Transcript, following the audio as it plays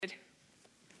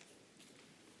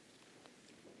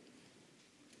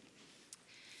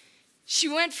She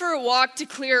went for a walk to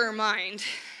clear her mind.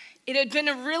 It had been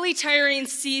a really tiring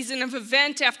season of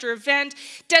event after event,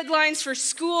 deadlines for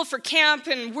school, for camp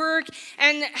and work,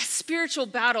 and spiritual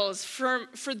battles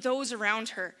for those around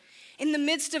her. In the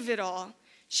midst of it all,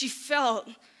 she felt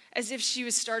as if she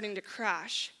was starting to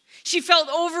crash. She felt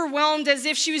overwhelmed as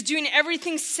if she was doing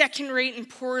everything second-rate and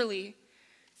poorly,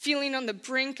 feeling on the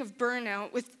brink of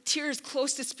burnout with tears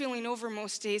close to spilling over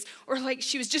most days, or like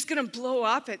she was just going to blow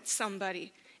up at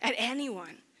somebody, at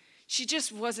anyone. She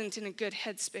just wasn't in a good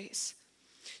headspace.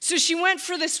 So she went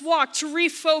for this walk to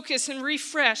refocus and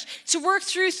refresh, to work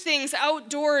through things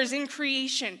outdoors in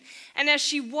creation. And as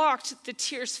she walked, the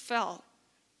tears fell,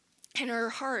 and her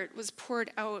heart was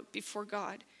poured out before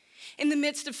God. In the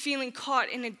midst of feeling caught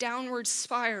in a downward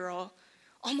spiral,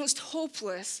 almost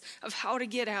hopeless of how to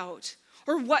get out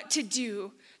or what to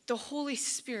do, the Holy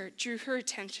Spirit drew her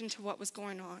attention to what was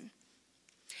going on.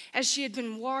 As she had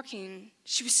been walking,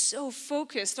 she was so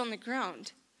focused on the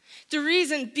ground. The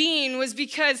reason being was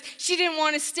because she didn't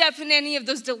want to step in any of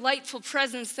those delightful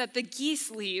presents that the geese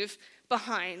leave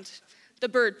behind, the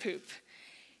bird poop.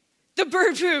 The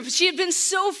bird poop. She had been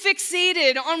so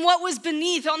fixated on what was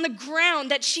beneath, on the ground,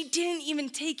 that she didn't even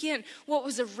take in what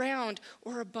was around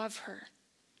or above her.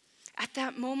 At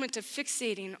that moment of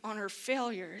fixating on her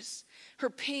failures, her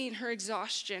pain, her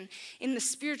exhaustion, in the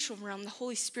spiritual realm, the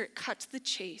Holy Spirit cut to the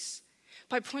chase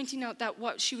by pointing out that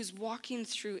what she was walking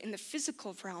through in the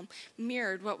physical realm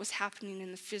mirrored what was happening in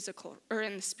the physical or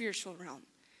in the spiritual realm.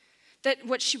 That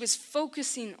what she was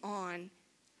focusing on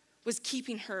was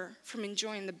keeping her from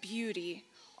enjoying the beauty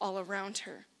all around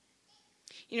her.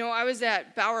 You know, I was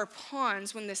at Bower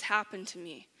Ponds when this happened to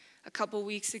me a couple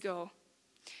weeks ago.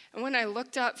 And when I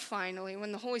looked up finally,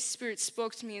 when the Holy Spirit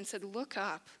spoke to me and said, "Look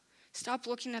up, stop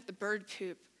looking at the bird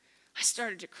poop," I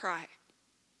started to cry.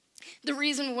 The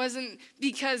reason wasn't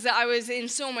because I was in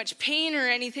so much pain or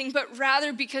anything, but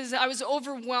rather because I was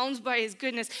overwhelmed by his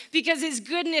goodness, because his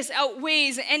goodness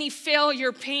outweighs any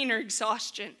failure, pain, or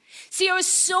exhaustion. See, I was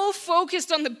so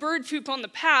focused on the bird poop on the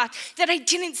path that I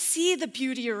didn't see the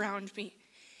beauty around me.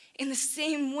 In the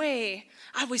same way,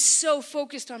 I was so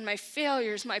focused on my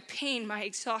failures, my pain, my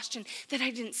exhaustion, that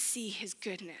I didn't see his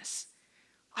goodness.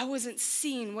 I wasn't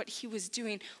seeing what he was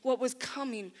doing, what was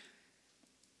coming.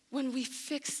 When we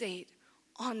fixate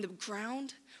on the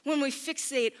ground, when we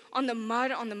fixate on the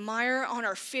mud, on the mire, on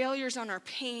our failures, on our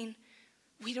pain,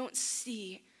 we don't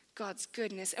see God's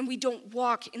goodness, and we don't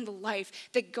walk in the life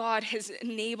that God has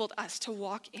enabled us to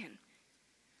walk in.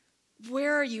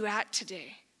 Where are you at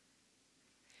today?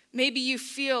 Maybe you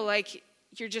feel like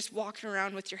you're just walking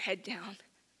around with your head down.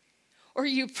 Or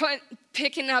you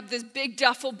picking up this big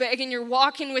duffel bag and you're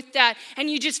walking with that and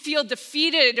you just feel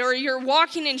defeated, or you're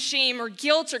walking in shame or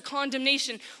guilt or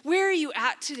condemnation. Where are you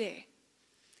at today?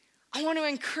 I want to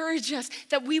encourage us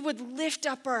that we would lift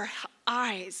up our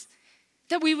eyes,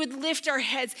 that we would lift our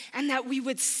heads, and that we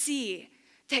would see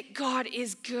that God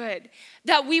is good,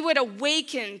 that we would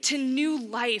awaken to new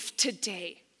life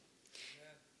today.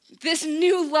 This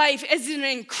new life is an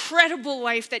incredible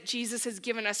life that Jesus has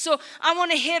given us. So I want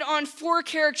to hit on 4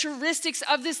 characteristics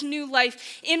of this new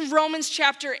life in Romans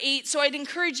chapter 8. So I'd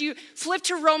encourage you, flip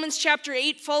to Romans chapter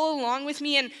 8, follow along with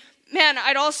me. And man,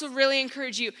 I'd also really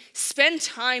encourage you, spend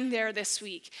time there this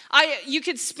week. You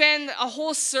could spend a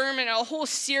whole sermon, a whole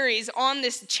series on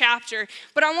this chapter,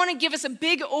 but I want to give us a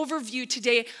big overview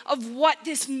today of what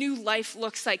this new life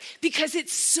looks like, because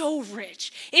it's so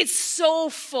rich, it's so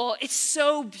full, it's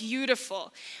so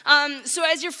beautiful. So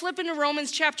as you're flipping to Romans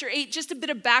chapter 8, just a bit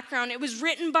of background. It was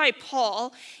written by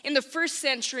Paul in the first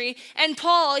century, and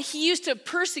Paul, he used to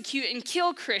persecute and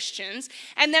kill Christians,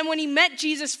 and then when he met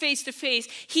Jesus face to face,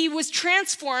 he was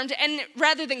transformed, and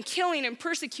rather than killing and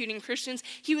persecuting Christians,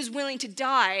 he was willing to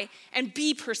die and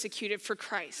be persecuted for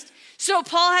Christ. So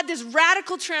Paul had this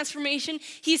radical transformation.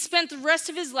 He spent the rest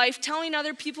of his life telling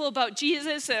other people about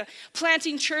Jesus,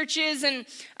 planting churches, and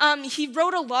he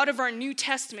wrote a lot of our New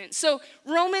Testament. So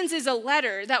Romans is a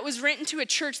letter that was written to a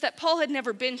church that Paul had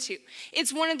never been to.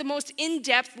 It's one of the most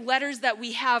in-depth letters that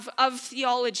we have of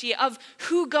theology, of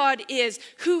who God is,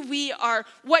 who we are,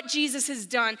 what Jesus has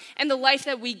done, and the life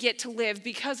that we get to live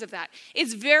because of that.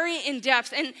 It's very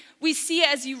in-depth, and we see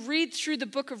as you read through the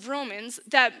book of Romans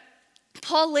that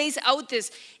Paul lays out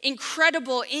this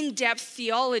incredible in-depth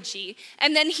theology,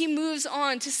 and then he moves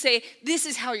on to say, this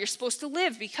is how you're supposed to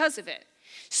live because of it.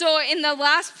 So in the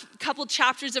last couple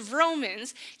chapters of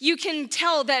Romans, you can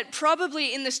tell that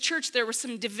probably in this church there were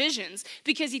some divisions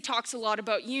because he talks a lot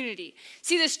about unity.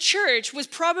 See, this church was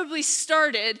probably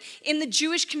started in the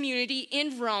Jewish community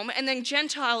in Rome, and then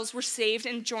Gentiles were saved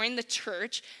and joined the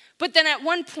church. But then at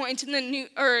one point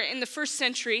in the first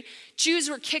century, Jews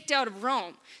were kicked out of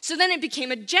Rome. So then it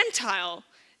became a Gentile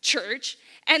church.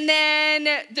 And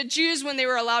then the Jews, when they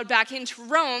were allowed back into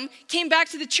Rome, came back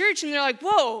to the church and they're like,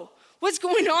 whoa, what's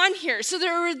going on here? So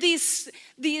there were these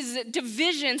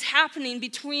divisions happening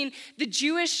between the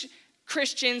Jewish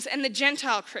Christians and the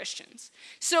Gentile Christians.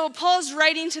 So Paul's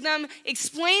writing to them,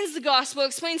 explains the gospel,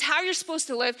 explains how you're supposed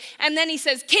to live, and then he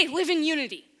says, okay, live in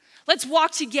unity. Let's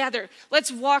walk together.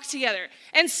 Let's walk together.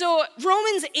 And so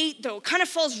Romans 8, though, kind of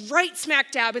falls right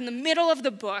smack dab in the middle of the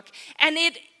book, and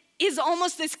it is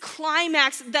almost this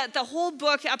climax that the whole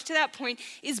book up to that point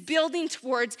is building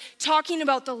towards, talking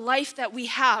about the life that we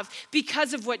have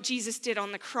because of what Jesus did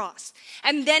on the cross.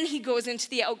 And then he goes into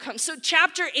the outcome. So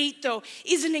chapter 8, though,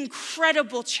 is an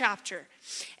incredible chapter.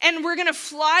 And we're going to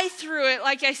fly through it,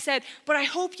 like I said, but I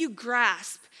hope you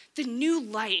grasp the new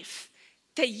life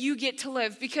that you get to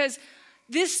live, because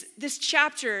this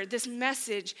chapter, this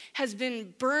message has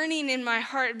been burning in my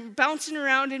heart, bouncing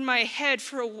around in my head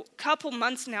for a couple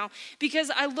months now,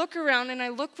 because I look around and I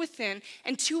look within,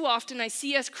 and too often I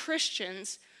see us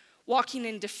Christians walking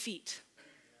in defeat.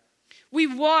 We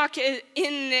walk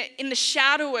in the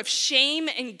shadow of shame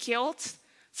and guilt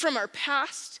from our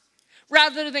past,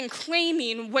 rather than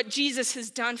claiming what Jesus has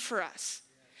done for us.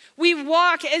 We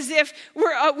walk as if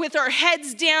we're with our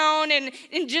heads down and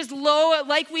just low,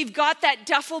 like we've got that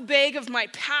duffel bag of my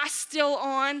past still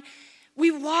on. We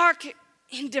walk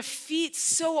in defeat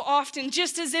so often,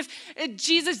 just as if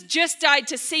Jesus just died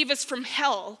to save us from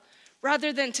hell,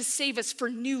 rather than to save us for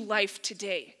new life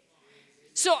today.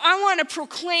 So I want to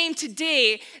proclaim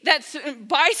today that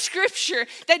by Scripture,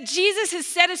 that Jesus has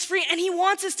set us free and he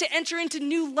wants us to enter into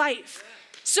new life.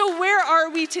 So where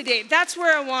are we today? That's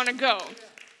where I want to go.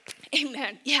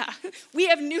 Amen. Yeah, we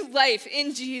have new life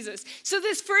in Jesus. So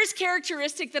this first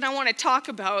characteristic that I want to talk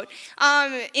about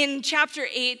in chapter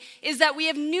 8 is that we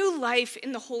have new life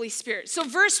in the Holy Spirit. So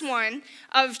verse 1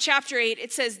 of chapter 8,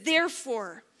 it says,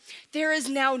 therefore, there is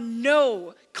now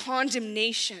no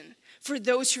condemnation for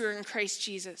those who are in Christ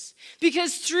Jesus.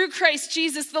 Because through Christ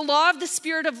Jesus, the law of the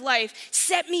Spirit of life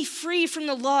set me free from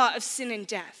the law of sin and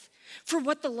death. For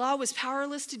what the law was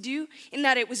powerless to do, in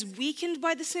that it was weakened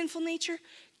by the sinful nature,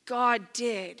 God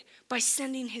did by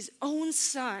sending his own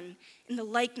Son in the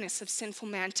likeness of sinful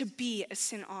man to be a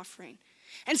sin offering.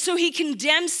 And so he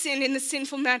condemns sin in the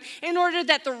sinful man in order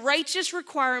that the righteous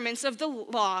requirements of the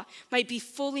law might be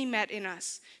fully met in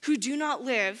us, who do not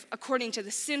live according to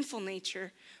the sinful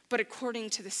nature, but according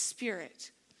to the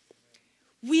Spirit.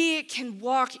 We can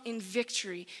walk in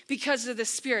victory because of the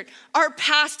Spirit. Our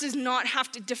past does not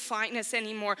have to define us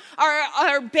anymore.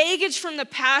 Our baggage from the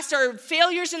past, our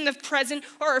failures in the present,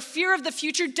 or our fear of the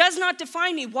future does not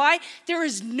define me. Why? There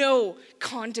is no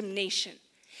condemnation.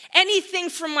 Anything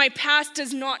from my past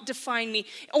does not define me.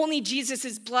 Only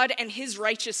Jesus' blood and his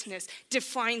righteousness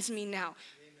defines me now. Amen.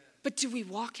 But do we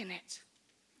walk in it?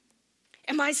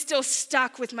 Am I still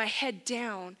stuck with my head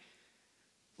down,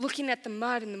 looking at the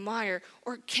mud and the mire,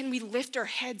 or can we lift our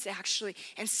heads actually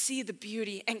and see the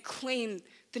beauty and claim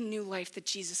the new life that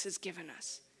Jesus has given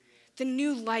us? The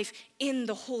new life in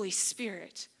the Holy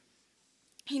Spirit.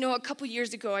 You know, a couple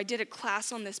years ago, I did a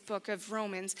class on this book of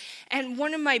Romans, and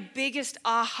one of my biggest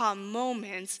aha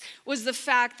moments was the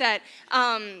fact that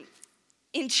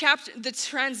in the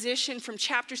transition from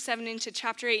chapter 7 into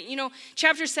chapter 8, you know,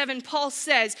 chapter 7, Paul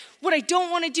says, what I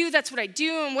don't want to do, that's what I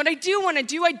do, and what I do want to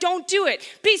do, I don't do it.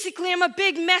 Basically, I'm a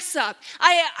big mess up.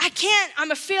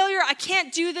 I'm a failure, I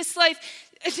can't do this life.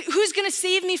 Who's going to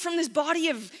save me from this body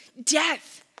of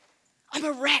death? I'm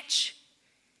a wretch.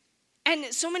 And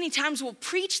so many times we'll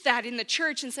preach that in the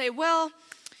church and say, well,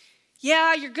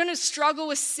 yeah, you're going to struggle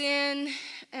with sin,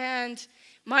 and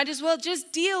might as well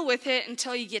just deal with it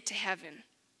until you get to heaven.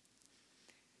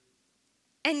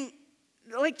 And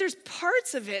like there's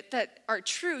parts of it that are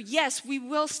true. Yes, we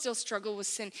will still struggle with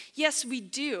sin. Yes, we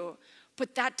do,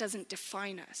 but that doesn't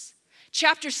define us.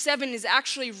 Chapter 7 is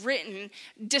actually written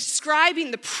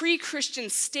describing the pre-Christian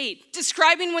state,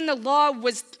 describing when the law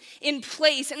was in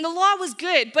place. And the law was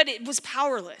good, but it was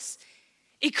powerless.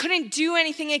 It couldn't do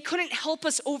anything. It couldn't help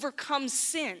us overcome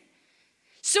sin.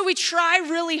 So we try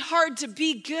really hard to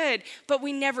be good, but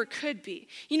we never could be.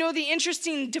 You know, the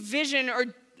interesting division or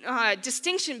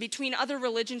distinction between other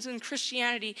religions and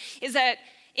Christianity is that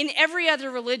in every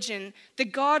other religion, the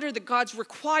god or the gods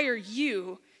require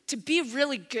you to be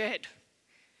really good,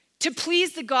 to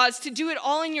please the gods, to do it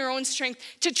all in your own strength,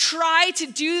 to try to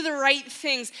do the right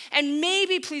things, and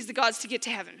maybe please the gods to get to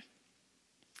heaven.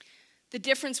 The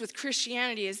difference with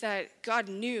Christianity is that God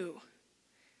knew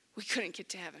we couldn't get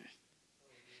to heaven.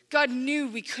 God knew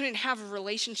we couldn't have a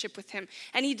relationship with him,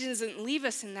 and he doesn't leave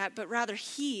us in that, but rather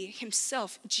he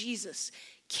himself, Jesus,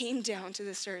 came down to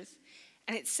this earth.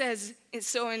 And it says,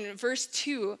 so in verse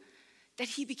 2, that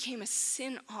he became a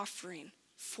sin offering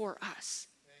for us.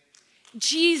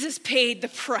 Jesus paid the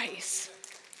price.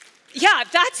 Yeah,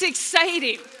 that's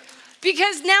exciting,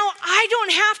 because now I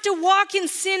don't have to walk in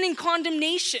sin and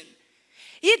condemnation.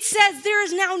 It says there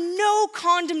is now no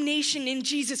condemnation in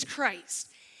Jesus Christ.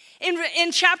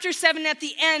 In chapter 7 at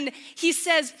the end, he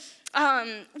says,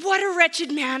 what a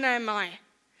wretched man am I.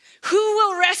 Who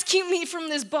will rescue me from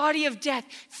this body of death?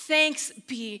 Thanks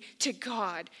be to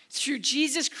God through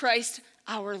Jesus Christ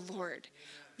our Lord.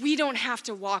 We don't have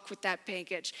to walk with that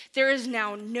baggage. There is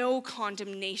now no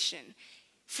condemnation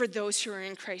for those who are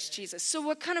in Christ Jesus. So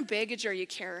what kind of baggage are you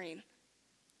carrying?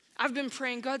 I've been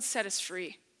praying, God, set us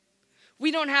free.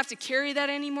 We don't have to carry that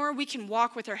anymore. We can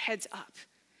walk with our heads up.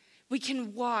 We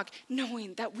can walk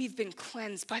knowing that we've been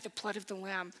cleansed by the blood of the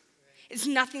Lamb. It's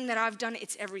nothing that I've done.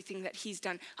 It's everything that he's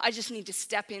done. I just need to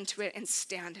step into it and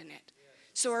stand in it.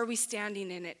 So are we standing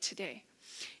in it today?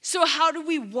 So how do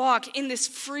we walk in this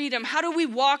freedom? How do we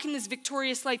walk in this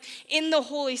victorious life in the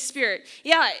Holy Spirit?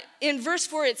 Yeah, in verse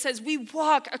 4 it says we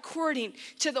walk according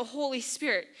to the Holy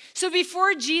Spirit. So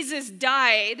before Jesus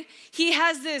died, he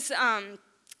has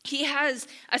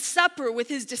a supper with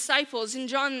his disciples in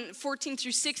John 14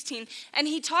 through 16, and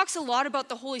he talks a lot about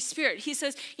the Holy Spirit. He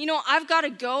says, I've got to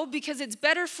go because it's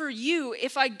better for you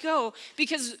if I go,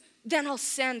 because then I'll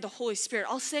send the Holy Spirit.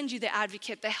 I'll send you the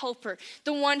advocate, the helper,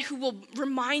 the one who will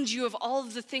remind you of all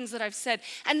of the things that I've said.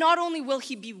 And not only will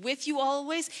he be with you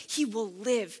always, he will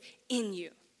live in you.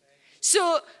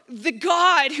 So the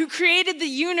God who created the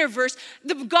universe,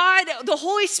 the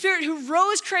Holy Spirit who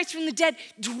rose Christ from the dead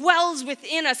dwells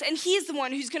within us. And he's the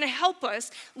one who's going to help us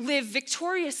live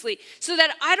victoriously so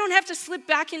that I don't have to slip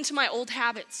back into my old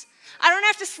habits. I don't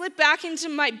have to slip back into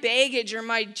my baggage or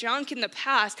my junk in the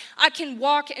past. I can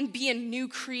walk and be a new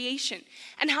creation.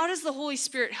 And how does the Holy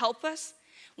Spirit help us?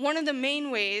 One of the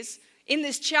main ways in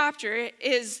this chapter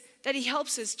is that he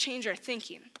helps us change our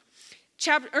thinking.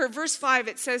 Verse 5,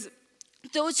 it says,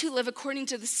 those who live according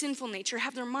to the sinful nature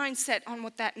have their mind set on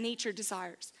what that nature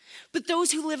desires. But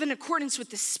those who live in accordance with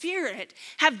the Spirit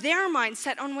have their mind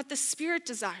set on what the Spirit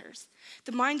desires.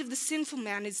 The mind of the sinful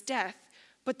man is death,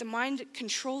 but the mind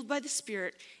controlled by the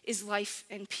Spirit is life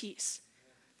and peace.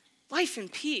 Life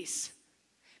and peace.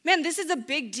 Man, this is a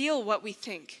big deal, what we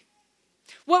think.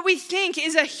 What we think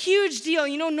is a huge deal.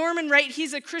 Norman Wright,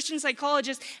 he's a Christian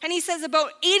psychologist, and he says about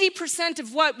 80%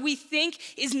 of what we think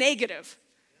is negative.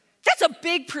 That's a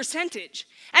big percentage.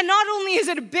 And not only is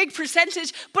it a big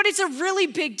percentage, but it's a really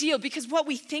big deal because what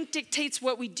we think dictates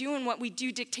what we do, and what we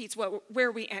do dictates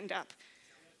where we end up.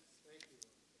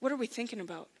 What are we thinking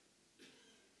about?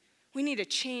 We need to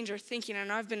change our thinking,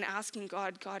 and I've been asking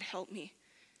God help me,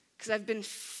 because I've been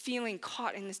feeling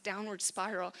caught in this downward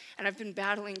spiral, and I've been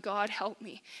battling, God help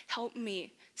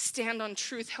me stand on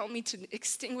truth, help me to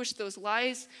extinguish those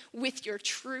lies with your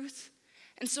truth.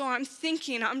 And so I'm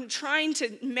trying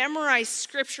to memorize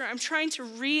scripture, I'm trying to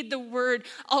read the word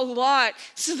a lot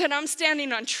so that I'm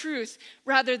standing on truth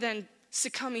rather than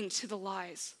succumbing to the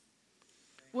lies.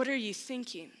 What are you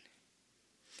thinking?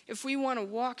 If we want to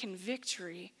walk in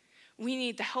victory, we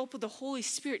need the help of the Holy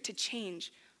Spirit to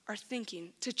change our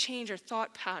thinking, to change our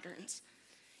thought patterns.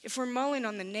 If we're mulling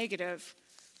on the negative,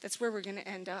 that's where we're going to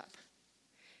end up.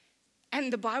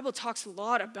 And the Bible talks a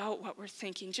lot about what we're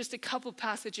thinking. Just a couple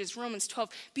passages, Romans 12,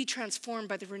 be transformed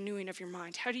by the renewing of your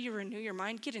mind. How do you renew your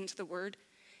mind? Get into the Word.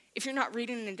 If you're not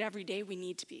reading it every day, we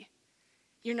need to be.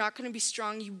 You're not going to be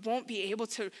strong. You won't be able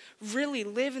to really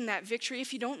live in that victory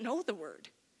if you don't know the Word.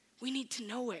 We need to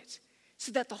know it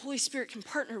so that the Holy Spirit can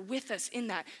partner with us in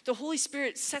that. The Holy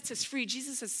Spirit sets us free.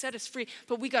 Jesus has set us free,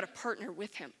 but we got to partner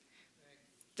with him.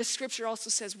 The scripture also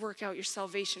says, work out your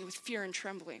salvation with fear and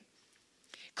trembling.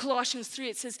 Colossians 3,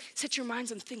 it says, set your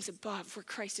minds on things above where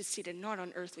Christ is seated, not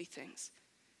on earthly things.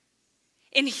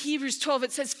 In Hebrews 12,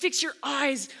 it says, fix your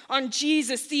eyes on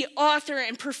Jesus, the author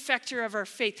and perfecter of our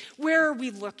faith. Where are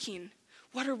we looking?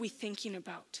 What are we thinking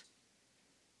about?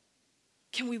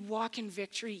 Can we walk in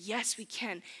victory? Yes, we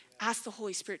can. Ask the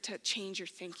Holy Spirit to change your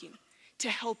thinking, to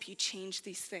help you change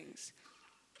these things.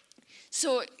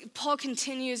 So Paul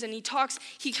continues and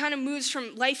he kind of moves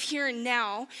from life here and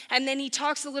now, and then he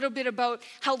talks a little bit about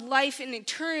how life in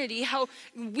eternity, how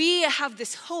we have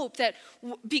this hope that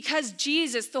because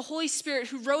Jesus, the Holy Spirit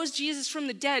who rose Jesus from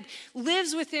the dead,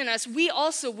 lives within us, we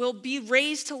also will be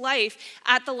raised to life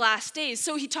at the last days.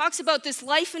 So he talks about this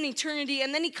life in eternity,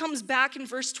 and then he comes back in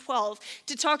verse 12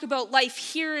 to talk about life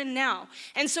here and now.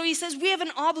 And so he says we have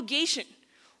an obligation.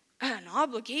 An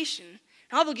obligation?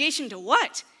 An obligation to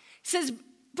what? It says,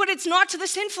 but it's not to the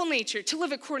sinful nature to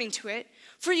live according to it.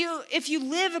 For you, if you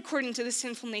live according to the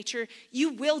sinful nature,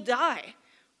 you will die.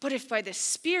 But if by the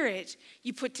Spirit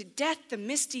you put to death the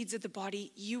misdeeds of the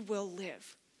body, you will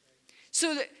live.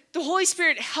 So the Holy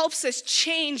Spirit helps us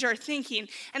change our thinking.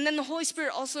 And then the Holy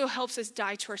Spirit also helps us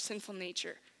die to our sinful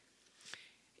nature.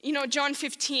 You know, John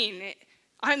 15,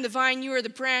 I'm the vine, you are the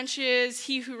branches,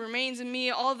 he who remains in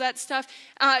me, all of that stuff.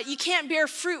 You can't bear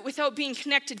fruit without being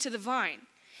connected to the vine.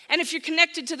 And if you're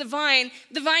connected to the vine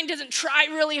doesn't try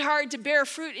really hard to bear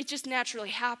fruit. It just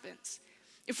naturally happens.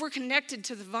 If we're connected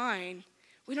to the vine,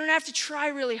 we don't have to try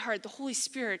really hard. The Holy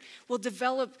Spirit will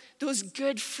develop those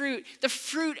good fruit, the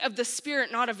fruit of the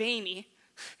Spirit, not of Amy,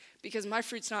 because my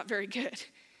fruit's not very good.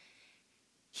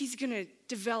 He's going to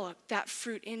develop that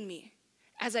fruit in me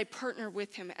as I partner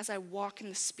with him, as I walk in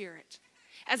the Spirit,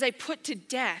 as I put to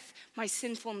death my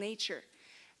sinful nature.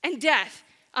 And death,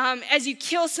 as you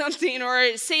kill something,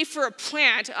 or say for a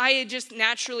plant, I just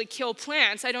naturally kill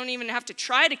plants. I don't even have to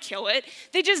try to kill it.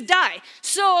 They just die.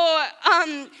 So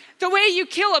the way you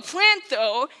kill a plant,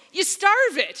 though, you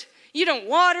starve it. You don't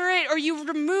water it, or you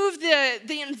remove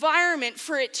the environment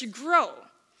for it to grow.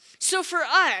 So for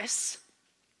us,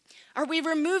 are we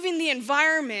removing the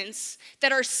environments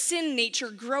that our sin nature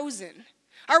grows in?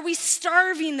 Are we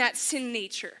starving that sin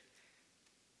nature?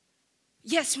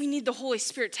 Yes, we need the Holy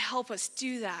Spirit to help us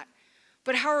do that.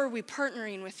 But how are we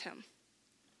partnering with him?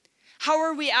 How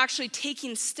are we actually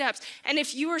taking steps? And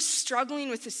if you are struggling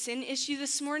with a sin issue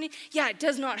this morning, yeah, it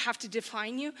does not have to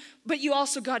define you, but you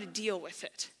also got to deal with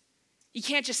it. You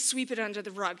can't just sweep it under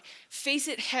the rug. Face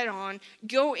it head on.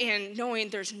 Go in knowing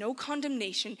there's no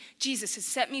condemnation. Jesus has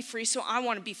set me free, so I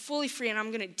want to be fully free, and I'm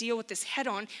going to deal with this head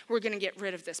on. We're going to get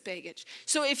rid of this baggage.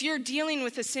 So if you're dealing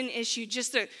with a sin issue,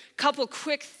 just a couple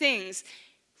quick things.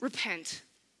 Repent.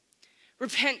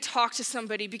 Repent, talk to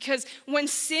somebody, because when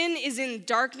sin is in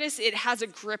darkness, it has a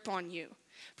grip on you.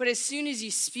 But as soon as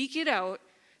you speak it out,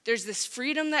 there's this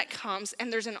freedom that comes,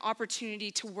 and there's an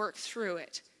opportunity to work through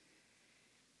it.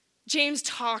 James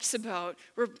talks about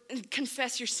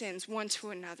confess your sins one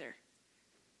to another.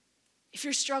 If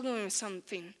you're struggling with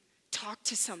something, talk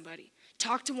to somebody.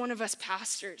 Talk to one of us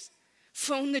pastors.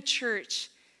 Phone the church,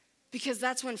 because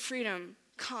that's when freedom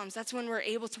comes. That's when we're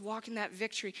able to walk in that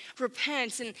victory.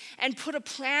 Repent and put a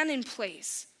plan in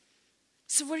place.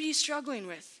 So what are you struggling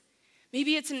with?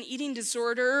 Maybe it's an eating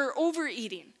disorder or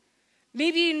overeating.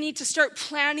 Maybe you need to start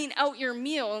planning out your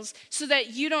meals so that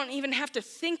you don't even have to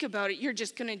think about it. You're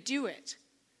just going to do it.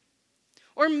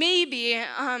 Or maybe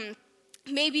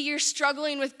you're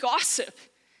struggling with gossip.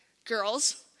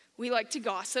 Girls, we like to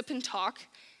gossip and talk.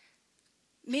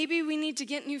 Maybe we need to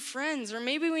get new friends, or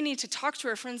maybe we need to talk to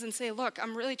our friends and say, look,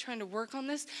 I'm really trying to work on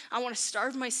this. I want to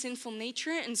starve my sinful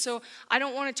nature, and so I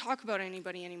don't want to talk about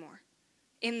anybody anymore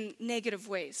in negative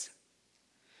ways.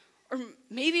 Or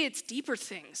maybe it's deeper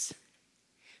things.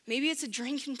 Maybe it's a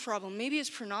drinking problem. Maybe it's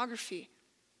pornography.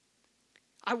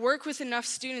 I work with enough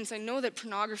students. I know that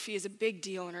pornography is a big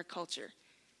deal in our culture.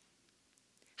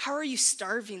 How are you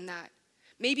starving that?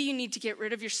 Maybe you need to get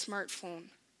rid of your smartphone.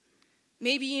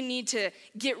 Maybe you need to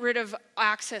get rid of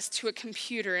access to a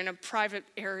computer in a private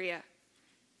area.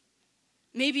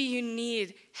 Maybe you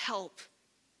need help.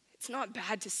 It's not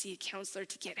bad to see a counselor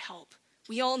to get help.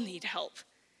 We all need help.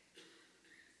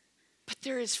 But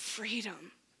there is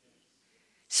freedom.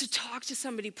 So talk to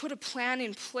somebody, put a plan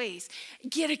in place,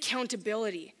 get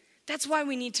accountability. That's why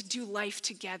we need to do life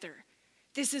together.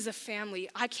 This is a family.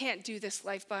 I can't do this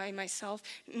life by myself,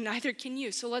 neither can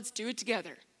you, so let's do it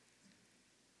together.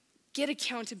 Get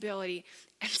accountability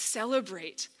and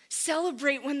celebrate.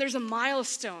 Celebrate when there's a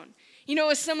milestone. You know,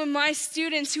 with some of my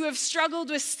students who have struggled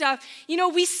with stuff,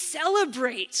 we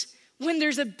celebrate when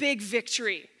there's a big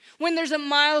victory. When there's a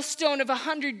milestone of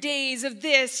 100 days of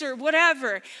this or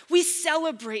whatever, we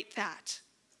celebrate that.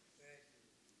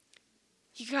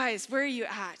 You guys, where are you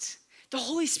at? The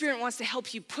Holy Spirit wants to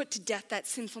help you put to death that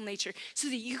sinful nature so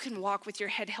that you can walk with your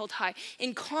head held high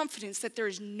in confidence that there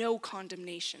is no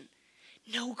condemnation.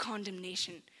 No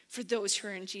condemnation for those who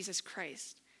are in Jesus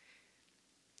Christ.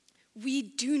 We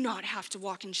do not have to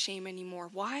walk in shame anymore.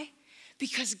 Why?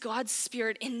 because God's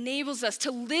Spirit enables us to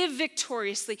live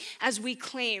victoriously as we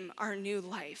claim our new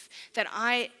life, that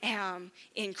I am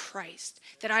in Christ,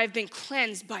 that I have been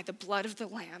cleansed by the blood of the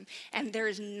Lamb, and there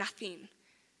is nothing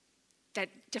that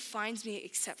defines me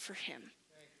except for him.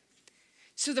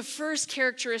 So the first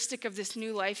characteristic of this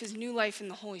new life is new life in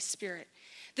the Holy Spirit.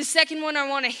 The second one I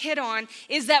want to hit on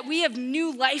is that we have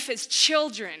new life as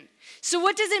children. So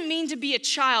what does it mean to be a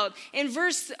child? In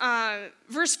verse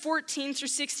 14 through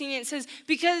 16, it says,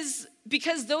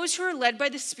 because those who are led by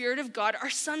the Spirit of God are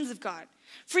sons of God.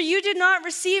 For you did not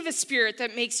receive a spirit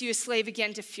that makes you a slave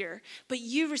again to fear, but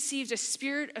you received a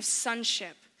spirit of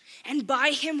sonship. And by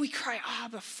him we cry,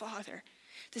 Abba, Father.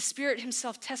 The Spirit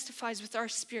himself testifies with our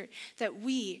spirit that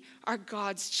we are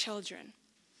God's children.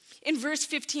 In verse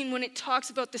 15, when it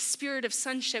talks about the spirit of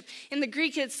sonship, in the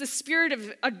Greek, it's the spirit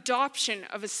of adoption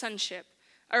of a sonship,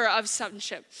 or of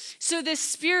sonship. So this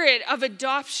spirit of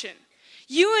adoption,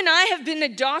 you and I have been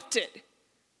adopted.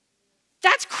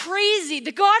 That's crazy.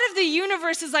 The God of the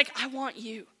universe is like, I want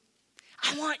you.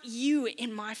 I want you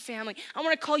in my family. I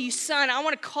want to call you son. I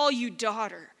want to call you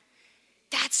daughter.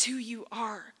 That's who you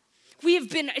are. We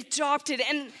have been adopted,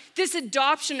 and this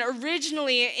adoption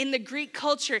originally in the Greek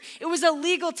culture, it was a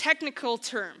legal technical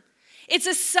term. It's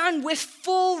a son with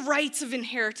full rights of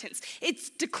inheritance.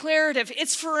 It's declarative,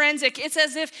 it's forensic, it's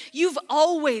as if you've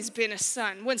always been a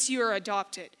son once you are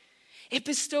adopted. It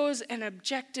bestows an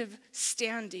objective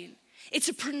standing. It's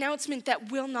a pronouncement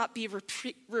that will not be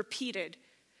repeated.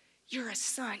 You're a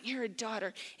son, you're a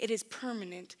daughter. It is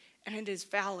permanent and it is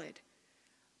valid.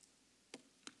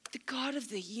 The God of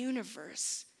the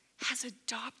universe has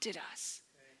adopted us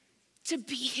to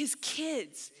be his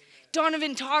kids.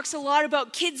 Donovan talks a lot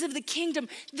about kids of the kingdom.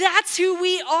 That's who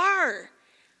we are.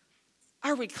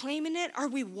 Are we claiming it? Are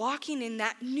we walking in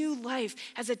that new life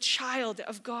as a child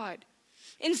of God?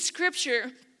 In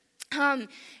Scripture,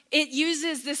 it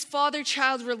uses this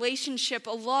father-child relationship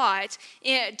a lot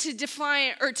to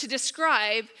define or to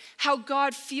describe how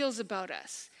God feels about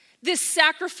us. This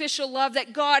sacrificial love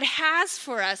that God has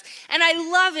for us. And I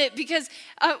love it because,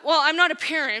 I'm not a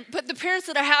parent, but the parents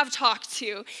that I have talked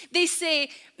to, they say,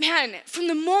 man, from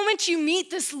the moment you meet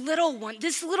this little one,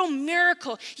 this little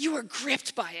miracle, you are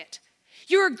gripped by it.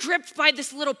 You are gripped by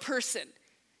this little person.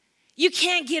 You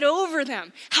can't get over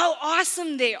them, how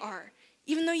awesome they are,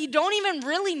 even though you don't even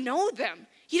really know them.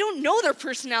 You don't know their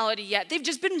personality yet. They've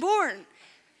just been born.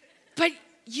 But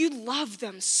you love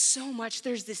them so much.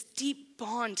 There's this deep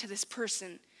bond to this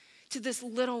person, to this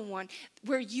little one,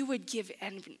 where you would give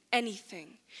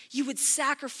anything. You would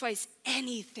sacrifice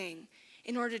anything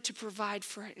in order to provide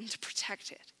for it and to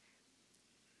protect it.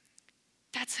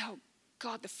 That's how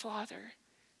God the Father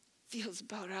feels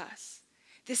about us.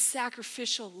 This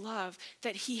sacrificial love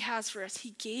that he has for us.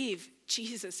 He gave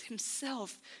Jesus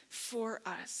himself for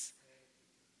us.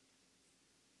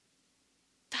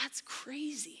 That's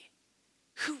crazy.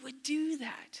 Who would do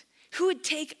that? Who would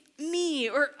take me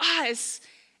or us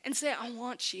and say, I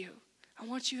want you. I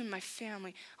want you in my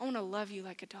family. I want to love you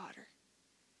like a daughter.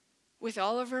 With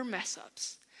all of our mess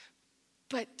ups.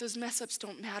 But those mess ups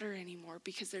don't matter anymore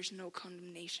because there's no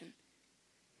condemnation.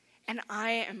 And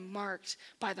I am marked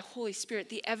by the Holy Spirit.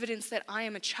 The evidence that I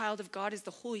am a child of God is the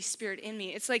Holy Spirit in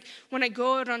me. It's like when I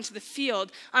go out onto the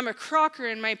field, I'm a Crocker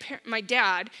and my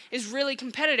dad is really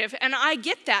competitive. And I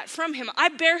get that from him. I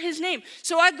bear his name.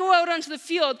 So I go out onto the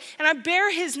field and I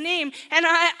bear his name and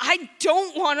I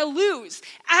don't want to lose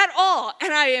at all.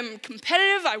 And I am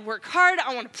competitive. I work hard.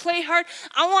 I want to play hard.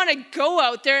 I want to go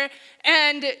out there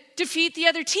and defeat the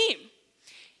other team.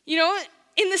 You know,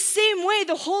 in the same way,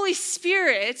 the Holy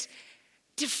Spirit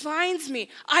defines me.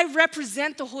 I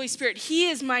represent the Holy Spirit. He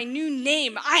is my new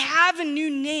name. I have a new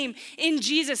name in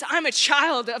Jesus. I'm a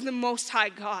child of the Most High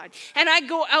God. And I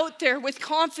go out there with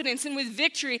confidence and with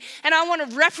victory, and I want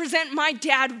to represent my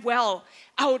dad well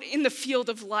out in the field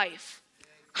of life.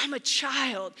 I'm a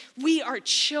child. We are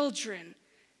children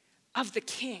of the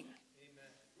King.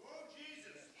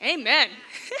 Amen. Amen.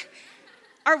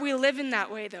 Are we living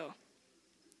that way, though?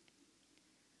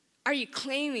 Are you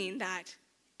claiming that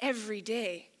every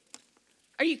day?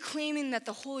 Are you claiming that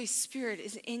the Holy Spirit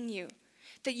is in you?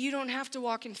 That you don't have to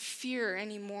walk in fear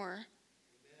anymore? Amen.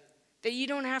 That you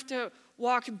don't have to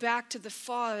walk back to the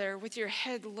Father with your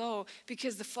head low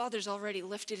because the Father's already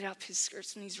lifted up his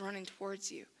skirts and he's running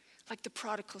towards you like the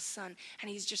prodigal son,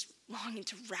 and he's just longing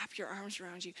to wrap your arms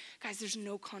around you. Guys, there's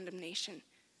no condemnation.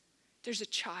 There's a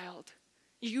child.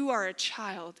 You are a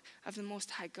child of the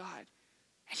Most High God.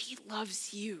 And he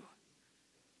loves you.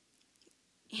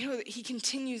 He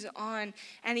continues on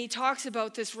and he talks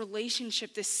about this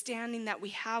relationship, this standing that we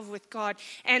have with God.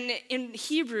 And in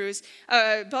Hebrews,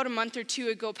 about a month or two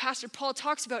ago, Pastor Paul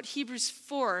talks about Hebrews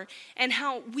 4 and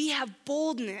how we have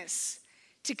boldness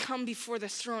to come before the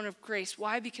throne of grace.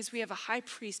 Why? Because we have a high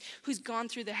priest who's gone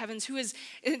through the heavens, who has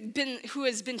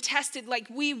been tested like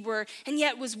we were, and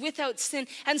yet was without sin.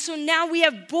 And so now we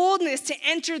have boldness to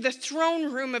enter the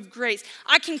throne room of grace.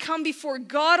 I can come before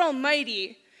God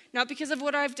Almighty, not because of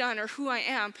what I've done or who I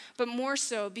am, but more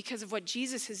so because of what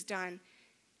Jesus has done.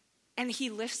 And he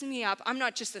lifts me up. I'm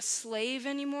not just a slave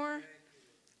anymore.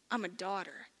 I'm a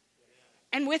daughter.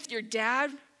 And with your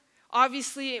dad,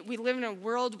 obviously, we live in a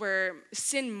world where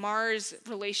sin mars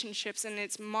relationships, and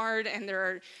it's marred, and there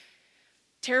are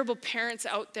terrible parents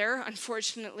out there,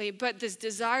 unfortunately. But this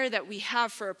desire that we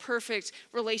have for a perfect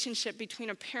relationship between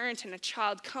a parent and a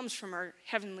child comes from our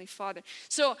Heavenly Father.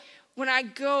 So when I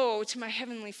go to my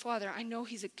Heavenly Father, I know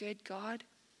he's a good God.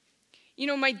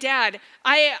 My dad,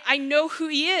 I know who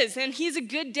he is, and he's a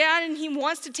good dad, and he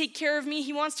wants to take care of me.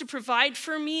 He wants to provide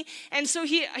for me, and so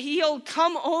he'll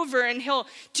come over, and he'll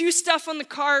do stuff on the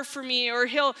car for me, or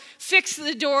he'll fix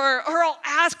the door, or I'll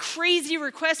ask crazy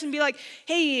requests and be like,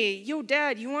 hey, yo,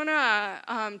 Dad, you want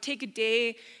to take a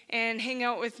day and hang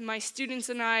out with my students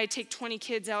and I, take 20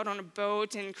 kids out on a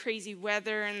boat in crazy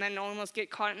weather and then almost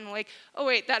get caught in the lake? Oh,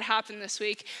 wait, that happened this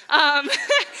week. And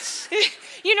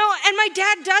my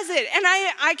dad does it. And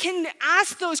I can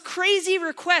ask those crazy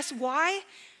requests. Why?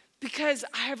 Because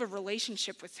I have a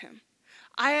relationship with him.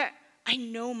 I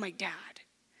know my dad.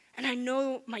 And I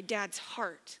know my dad's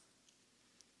heart.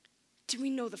 Do we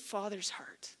know the Father's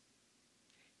heart?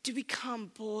 Do we come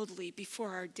boldly before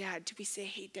our dad? Do we say,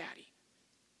 hey, Daddy?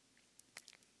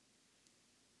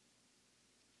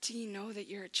 Do you know that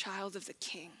you're a child of the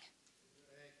King?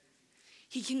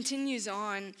 He continues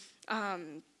on,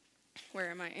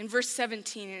 where am I? In verse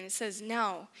 17, and it says,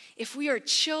 now, if we are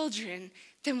children,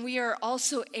 then we are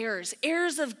also heirs,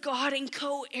 heirs of God and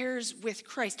co-heirs with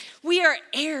Christ. We are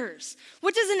heirs.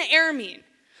 What does an heir mean?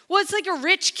 Well, it's like a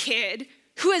rich kid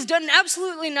who has done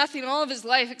absolutely nothing all of his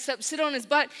life except sit on his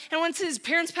butt, and once his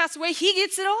parents pass away, he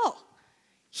gets it all.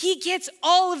 He gets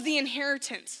all of the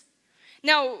inheritance.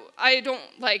 Now, I don't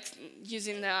like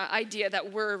using the idea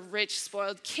that we're rich,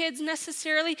 spoiled kids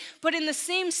necessarily, but in the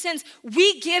same sense,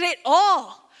 we get it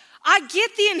all. I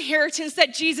get the inheritance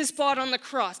that Jesus bought on the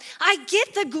cross. I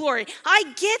get the glory.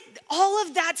 I get all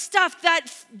of that stuff, that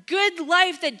good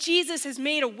life that Jesus has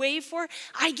made a way for.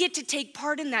 I get to take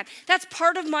part in that. That's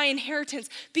part of my inheritance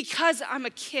because I'm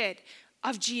a kid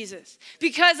of Jesus.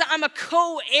 Because I'm a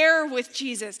co-heir with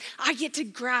Jesus, I get to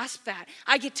grasp that.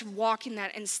 I get to walk in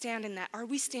that and stand in that. Are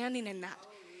we standing in that?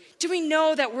 Do we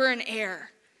know that we're an heir?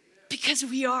 Because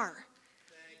we are.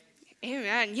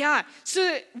 Amen. Yeah.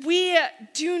 So we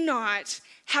do not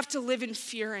have to live in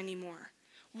fear anymore.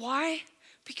 Why?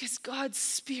 Because God's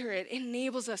Spirit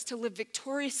enables us to live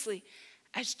victoriously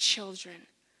as children.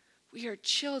 We are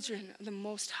children of the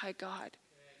Most High God.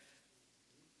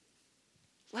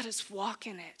 Let us walk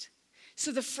in it.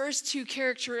 So the first two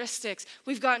characteristics,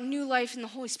 we've got new life in the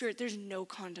Holy Spirit. There's no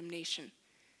condemnation.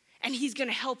 And he's going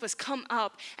to help us come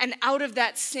up and out of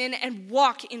that sin and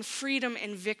walk in freedom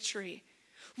and victory.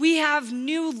 We have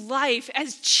new life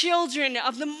as children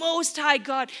of the Most High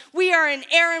God. We are an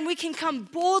heir and we can come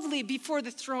boldly before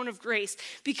the throne of grace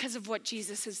because of what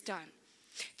Jesus has done.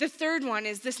 The third one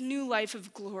is this new life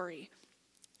of glory.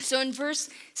 So in verse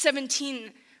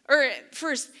 17, or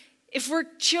first, if we're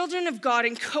children of God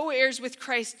and co-heirs with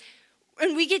Christ,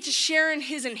 and we get to share in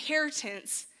his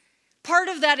inheritance, part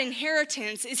of that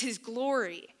inheritance is his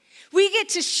glory. We get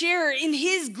to share in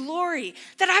his glory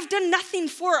that I've done nothing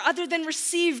for other than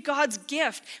receive God's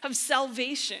gift of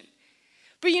salvation.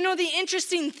 But the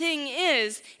interesting thing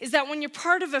is that when you're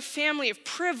part of a family of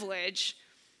privilege,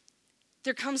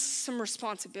 there comes some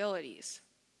responsibilities.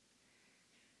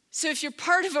 So if you're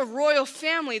part of a royal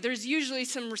family, there's usually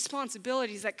some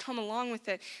responsibilities that come along with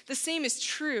it. The same is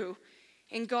true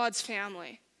in God's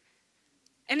family.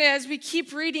 And as we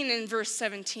keep reading in verse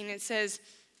 17, it says,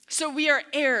 so we are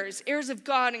heirs, heirs of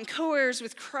God and co-heirs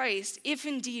with Christ, if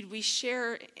indeed we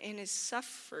share in his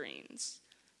sufferings.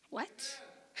 What?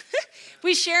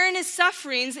 We share in his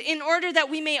sufferings in order that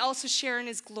we may also share in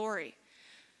his glory.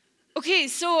 Okay,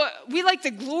 so we like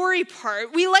the glory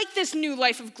part. We like this new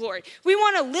life of glory. We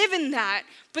want to live in that,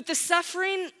 but the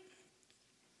suffering,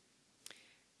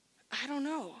 I don't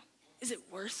know. Is it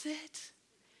worth it?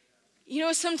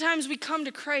 Sometimes we come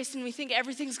to Christ and we think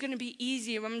everything's going to be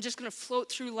easy. I'm just going to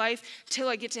float through life till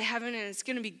I get to heaven and it's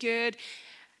going to be good.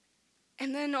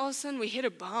 And then all of a sudden we hit a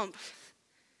bump.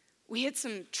 We hit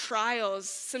some trials,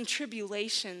 some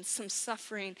tribulations, some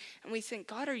suffering, and we think,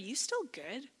 God, are you still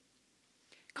good?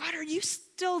 God, are you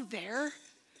still there?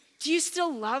 Do you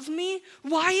still love me?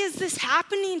 Why is this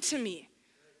happening to me?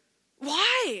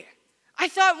 Why? I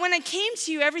thought when I came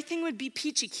to you, everything would be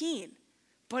peachy keen,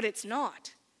 but it's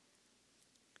not.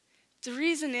 The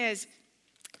reason is,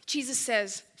 Jesus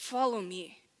says, follow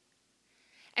me.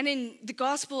 And in the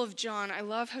Gospel of John, I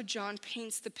love how John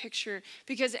paints the picture,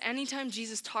 because anytime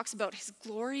Jesus talks about his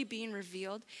glory being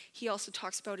revealed, he also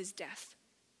talks about his death.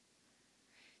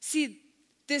 See,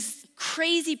 this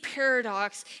crazy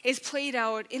paradox is played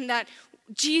out in that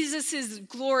Jesus'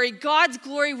 glory, God's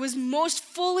glory, was most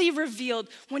fully revealed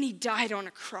when he died on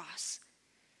a cross.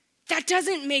 That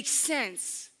doesn't make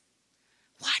sense.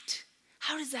 What?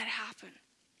 How does that happen?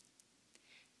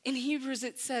 In Hebrews,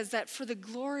 it says that for the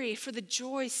glory, for the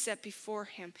joy set before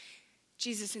him,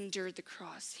 Jesus endured the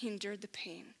cross. He endured the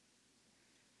pain.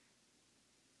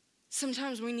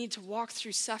 Sometimes we need to walk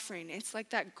through suffering. It's like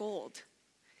that gold.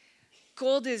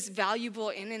 Gold is valuable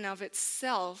in and of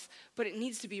itself, but it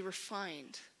needs to be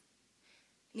refined.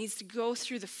 It needs to go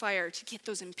through the fire to get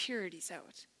those impurities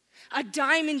out. A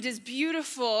diamond is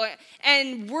beautiful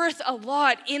and worth a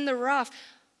lot in the rough,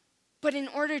 but in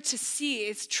order to see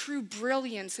its true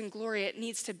brilliance and glory, it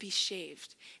needs to be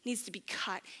shaved. It needs to be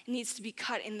cut. It needs to be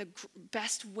cut in the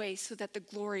best way so that the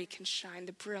glory can shine,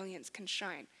 the brilliance can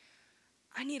shine.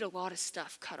 I need a lot of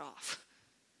stuff cut off.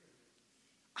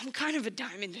 I'm kind of a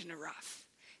diamond in the rough.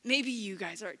 Maybe you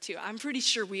guys are too. I'm pretty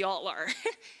sure we all are.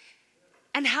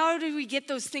 And how do we get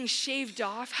those things shaved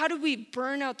off? How do we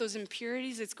burn out those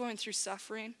impurities? It's going through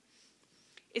suffering.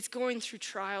 It's going through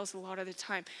trials a lot of the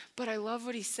time. But I love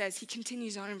what he says. He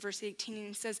continues on in verse 18 and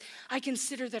he says, I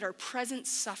consider that our present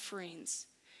sufferings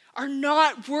are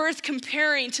not worth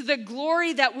comparing to the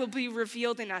glory that will be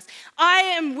revealed in us. I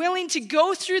am willing to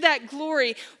go through that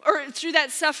glory or through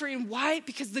that suffering. Why?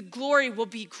 Because the glory will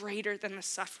be greater than the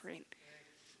suffering.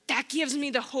 That gives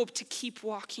me the hope to keep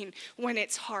walking when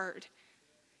it's hard.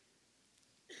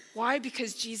 Why?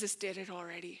 Because Jesus did it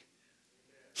already.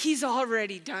 He's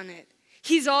already done it.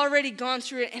 He's already gone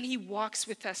through it, and he walks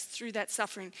with us through that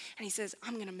suffering. And he says,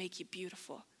 I'm going to make you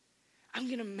beautiful. I'm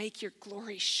going to make your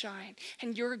glory shine,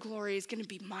 and your glory is going to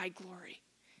be my glory.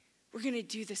 We're going to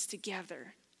do this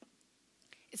together.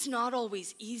 It's not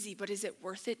always easy, but is it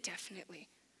worth it? Definitely.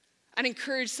 I'd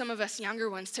encourage some of us younger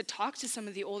ones to talk to some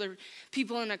of the older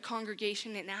people in a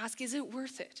congregation and ask, is it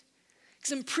worth it?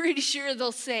 Because I'm pretty sure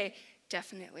they'll say,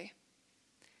 definitely.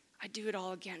 I'd do it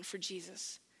all again for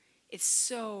Jesus. It's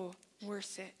so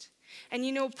worth it. And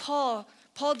you know, Paul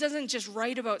doesn't just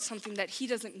write about something that he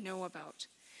doesn't know about.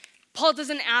 Paul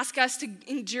doesn't ask us to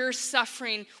endure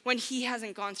suffering when he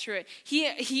hasn't gone through it.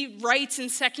 He writes in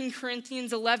 2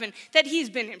 Corinthians 11 that he's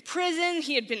been in prison,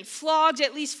 he had been flogged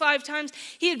at least 5 times,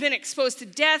 he had been exposed to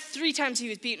death, 3 times he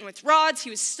was beaten with rods, he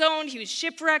was stoned, he was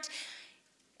shipwrecked.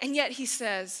 And yet he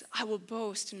says, I will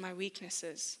boast in my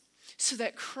weaknesses so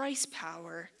that Christ's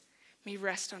power may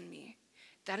rest on me.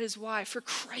 That is why, for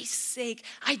Christ's sake,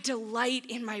 I delight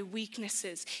in my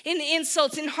weaknesses, in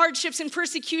insults, in hardships, in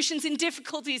persecutions, in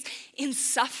difficulties, in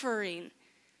suffering.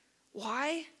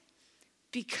 Why?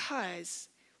 Because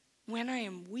when I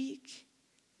am weak,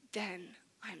 then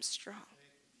I am strong.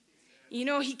 You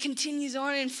know, he continues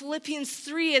on in Philippians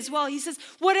 3 as well. He says,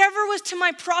 whatever was to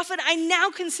my profit, I now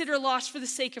consider loss for the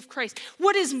sake of Christ.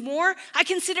 What is more, I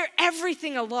consider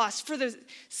everything a loss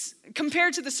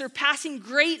compared to the surpassing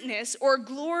greatness or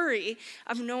glory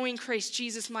of knowing Christ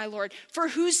Jesus my Lord, for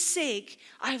whose sake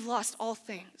I have lost all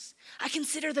things. I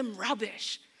consider them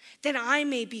rubbish, that I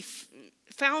may be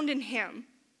found in him,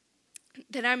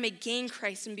 that I may gain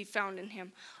Christ and be found in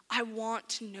him. I want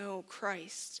to know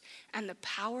Christ and the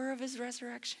power of his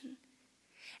resurrection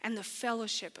and the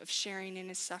fellowship of sharing in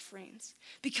his sufferings,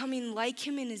 becoming like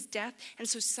him in his death, and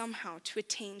so somehow to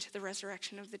attain to the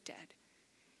resurrection of the dead.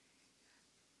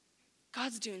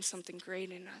 God's doing something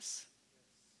great in us.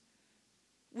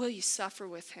 Will you suffer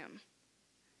with him?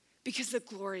 Because the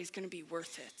glory is going to be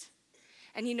worth it.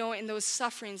 And you know, in those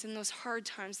sufferings, in those hard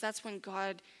times, that's when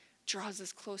God draws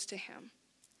us close to him.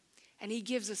 And he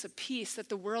gives us a peace that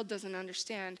the world doesn't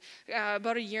understand.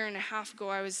 About 1.5 years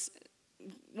ago, I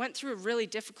went through a really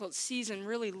difficult season,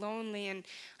 really lonely, and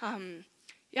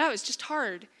it was just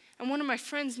hard. And one of my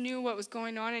friends knew what was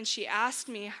going on, and she asked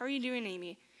me, how are you doing,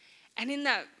 Amy? And in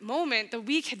that moment, the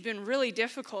week had been really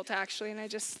difficult, actually, and I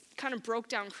just kind of broke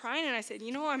down crying, and I said,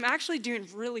 you know, I'm actually doing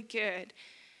really good.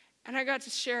 And I got to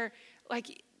share,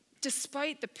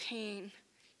 despite the pain,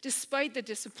 despite the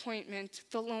disappointment,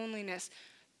 the loneliness,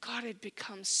 God had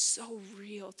become so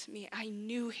real to me. I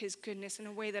knew his goodness in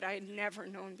a way that I had never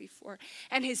known before.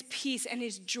 And his peace and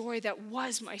his joy that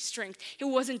was my strength. It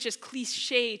wasn't just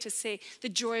cliche to say the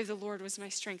joy of the Lord was my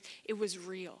strength. It was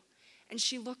real. And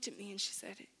she looked at me and she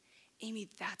said, Amy,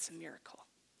 that's a miracle.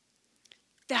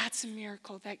 That's a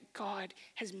miracle that God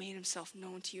has made himself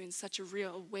known to you in such a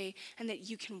real way and that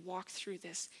you can walk through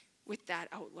this with that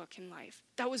outlook in life.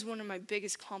 That was one of my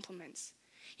biggest compliments.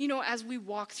 You know, as we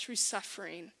walk through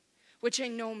suffering, which I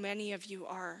know many of you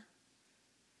are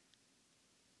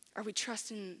we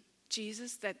trusting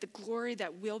Jesus that the glory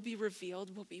that will be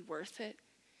revealed will be worth it?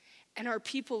 And are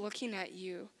people looking at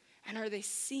you and are they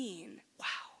seeing, wow,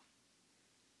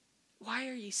 why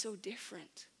are you so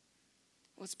different?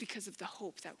 Well, it's because of the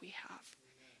hope that we have.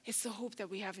 It's the hope that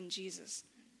we have in Jesus.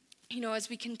 You know, as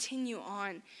we continue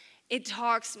on, it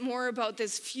talks more about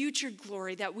this future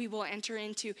glory that we will enter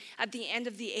into at the end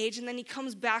of the age. And then he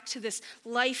comes back to this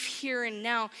life here and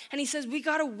now. And he says, we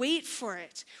got to wait for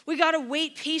it. We got to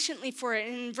wait patiently for it.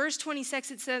 And in verse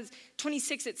 26, it says,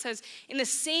 in the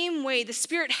same way, the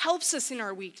Spirit helps us in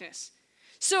our weakness.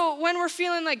 So when we're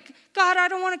feeling like, God, I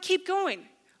don't want to keep going.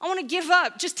 I want to give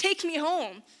up. Just take me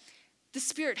home. The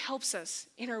Spirit helps us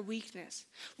in our weakness.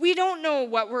 We don't know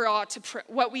what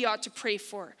we ought to pray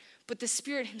for, but the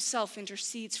Spirit himself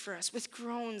intercedes for us with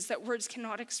groans that words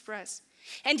cannot express.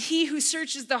 And he who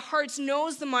searches the hearts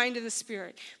knows the mind of the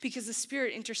Spirit, because the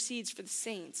Spirit intercedes for the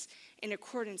saints in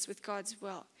accordance with God's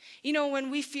will. You know,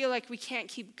 when we feel like we can't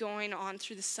keep going on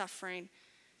through the suffering,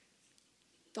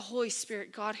 the Holy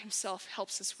Spirit, God himself,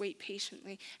 helps us wait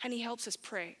patiently, and he helps us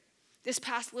pray. This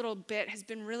past little bit has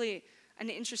been really an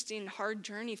interesting, hard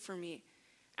journey for me.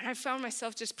 And I found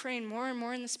myself just praying more and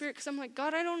more in the Spirit because I'm like,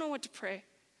 God, I don't know what to pray.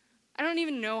 I don't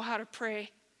even know how to pray.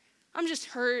 I'm just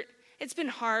hurt. It's been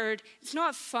hard. It's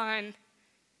not fun.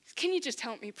 Can you just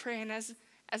help me pray? And as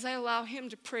I allow him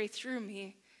to pray through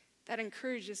me, that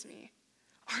encourages me.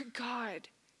 Our God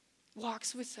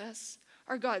walks with us.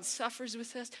 Our God suffers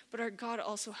with us, but our God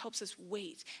also helps us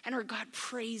wait. And our God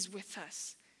prays with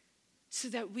us, so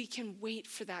that we can wait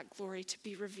for that glory to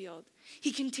be revealed.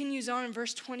 He continues on in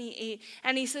verse 28,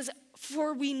 and he says,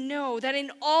 for we know that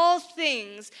in all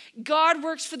things God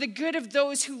works for the good of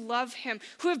those who love him,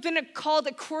 who have been called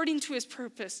according to his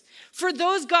purpose. For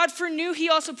those God foreknew, he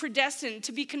also predestined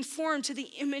to be conformed to the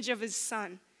image of his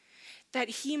Son, that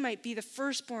he might be the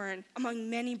firstborn among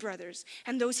many brothers.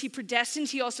 And those he predestined,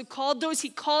 he also called. Those he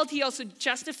called, he also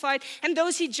justified. And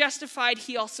those he justified,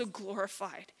 he also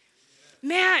glorified.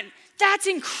 Man, that's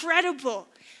incredible.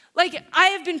 Like, I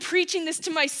have been preaching this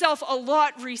to myself a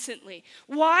lot recently.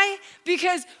 Why?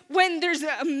 Because when there's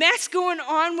a mess going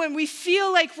on, when we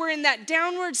feel like we're in that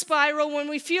downward spiral, when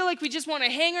we feel like we just want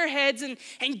to hang our heads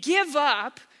and give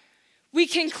up, we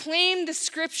can claim the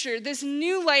scripture, this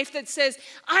new life that says,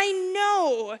 I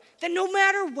know that no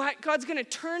matter what, God's going to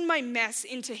turn my mess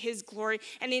into his glory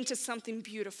and into something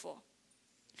beautiful.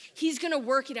 He's going to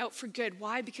work it out for good.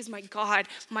 Why? Because my God,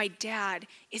 my dad,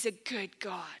 is a good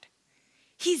God.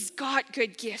 He's got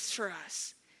good gifts for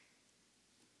us.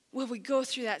 When we go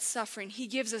through that suffering, he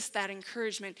gives us that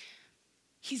encouragement.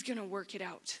 He's going to work it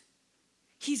out.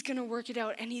 He's going to work it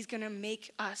out, and he's going to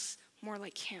make us more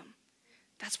like him.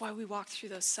 That's why we walk through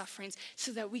those sufferings,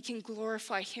 so that we can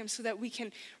glorify him, so that we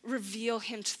can reveal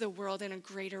him to the world in a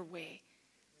greater way,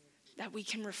 that we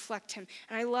can reflect him.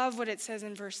 And I love what it says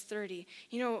in verse 30.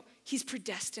 You know, he's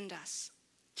predestined us.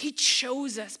 He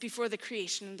chose us before the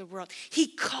creation of the world. He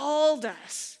called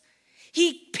us.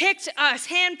 He picked us,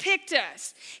 handpicked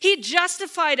us. He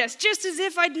justified us just as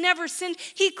if I'd never sinned.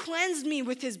 He cleansed me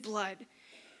with his blood.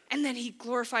 And then he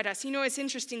glorified us. You know, it's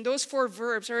interesting. Those four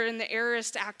verbs are in the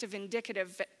aorist active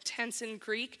indicative tense in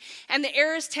Greek. And the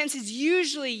aorist tense is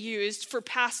usually used for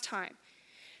past time.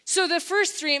 So the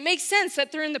first three, it makes sense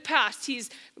that they're in the past.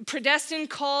 He's predestined,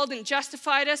 called, and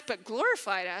justified us, but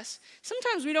glorified us.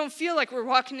 Sometimes we don't feel like we're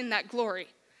walking in that glory.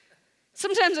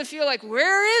 Sometimes I feel like,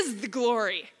 where is the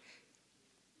glory?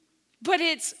 But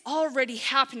it's already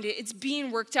happened. It's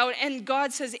being worked out. And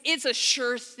God says, it's a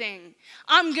sure thing.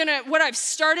 What I've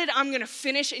started, I'm going to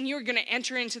finish, and you're going to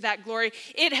enter into that glory.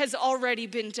 It has already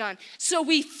been done. So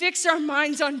we fix our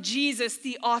minds on Jesus,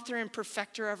 the author and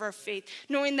perfecter of our faith,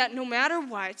 knowing that no matter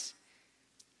what,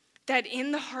 that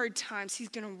in the hard times, he's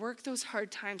going to work those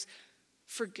hard times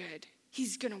for good.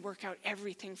 He's going to work out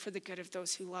everything for the good of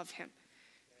those who love him.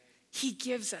 He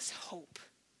gives us hope.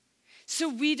 So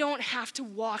we don't have to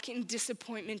walk in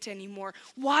disappointment anymore.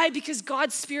 Why? Because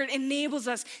God's Spirit enables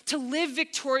us to live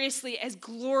victoriously as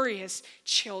glorious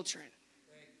children.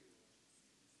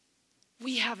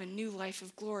 we have a new life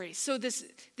of glory. So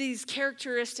these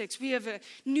characteristics, we have a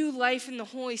new life in the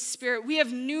Holy Spirit. We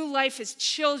have new life as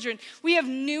children. We have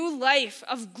new life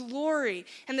of glory.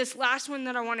 And this last one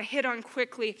that I want to hit on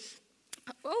quickly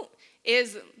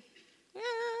is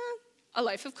a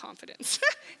life of confidence.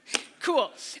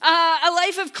 Cool. A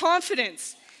life of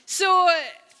confidence. So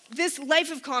this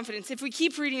life of confidence, if we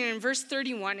keep reading in verse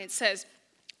 31, it says,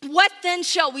 "What then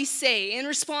shall we say in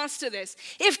response to this?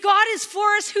 If God is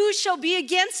for us, who shall be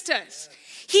against us?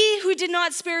 He who did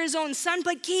not spare his own son,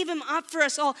 but gave him up for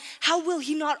us all, how will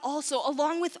he not also,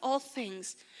 along with all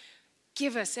things,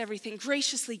 give us everything,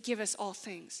 graciously give us all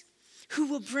things? Who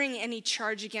will bring any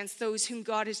charge against those whom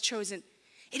God has chosen?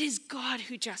 It is God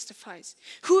who justifies.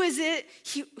 Who is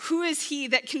he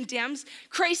that condemns?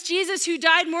 Christ Jesus, who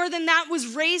died, more than that, was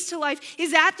raised to life,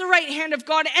 is at the right hand of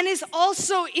God and is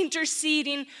also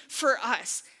interceding for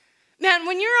us." Man,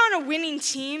 when you're on a winning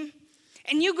team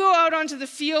and you go out onto the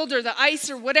field or the ice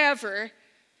or whatever,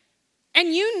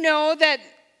 and you know that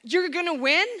you're going to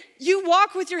win, you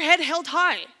walk with your head held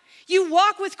high. You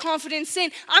walk with confidence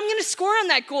saying, I'm going to score on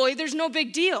that goalie. There's no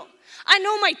big deal. I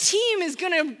know my team is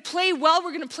going to play well.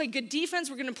 We're going to play good defense.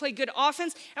 We're going to play good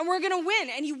offense. And we're going to win.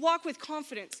 And you walk with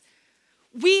confidence.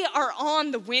 We are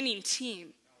on the winning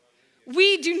team.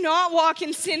 We do not walk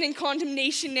in sin and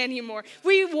condemnation anymore.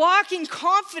 We walk in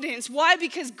confidence. Why?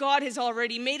 Because God has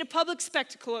already made a public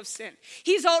spectacle of sin.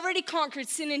 He's already conquered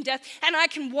sin and death. And I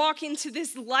can walk into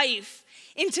this life,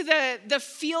 into the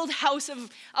field house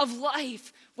of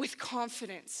life with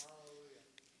confidence.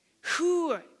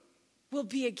 Who will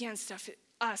be against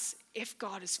us if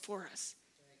God is for us?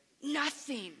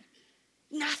 Nothing.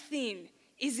 Nothing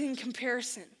is in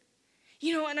comparison.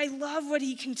 You know, and I love what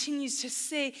he continues to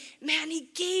say. Man, he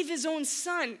gave his own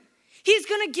son. He's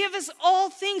going to give us all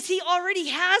things. He already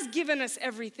has given us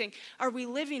everything. Are we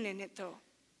living in it, though?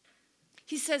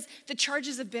 He says the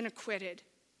charges have been acquitted.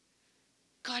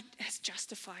 God has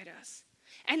justified us.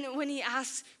 And when he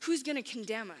asks, who's going to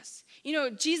condemn us? You know,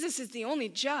 Jesus is the only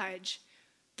judge.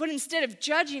 But instead of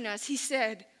judging us, he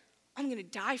said, I'm going to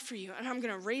die for you, and I'm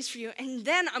going to raise for you, and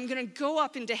then I'm going to go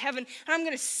up into heaven, and I'm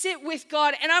going to sit with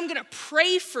God, and I'm going to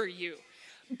pray for you.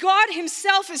 God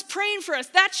himself is praying for us.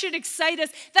 That should excite us.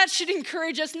 That should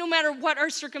encourage us no matter what our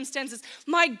circumstances.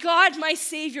 My God, my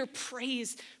Savior,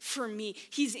 prays for me.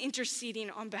 He's interceding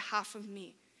on behalf of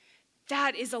me.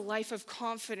 That is a life of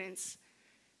confidence.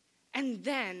 And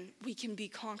then we can be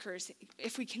conquerors.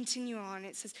 If we continue on,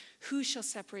 it says, who shall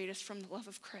separate us from the love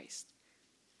of Christ?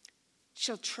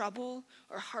 Shall trouble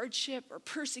or hardship or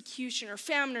persecution or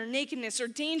famine or nakedness or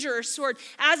danger or sword,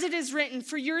 as it is written,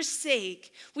 for your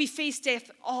sake we face death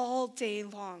all day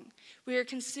long. We are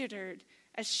considered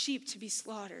as sheep to be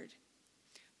slaughtered.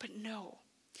 But no,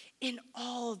 in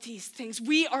all these things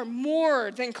we are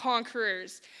more than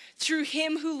conquerors through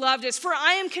him who loved us. For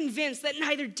I am convinced that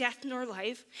neither death nor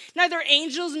life, neither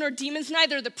angels nor demons,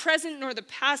 neither the present nor the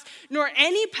past, nor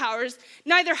any powers,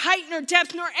 neither height nor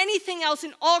depth, nor anything else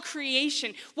in all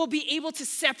creation will be able to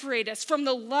separate us from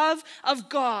the love of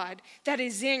God that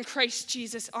is in Christ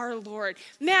Jesus our Lord.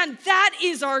 Man, that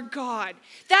is our God.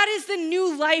 That is the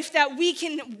new life that we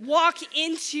can walk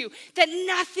into, that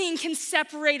nothing can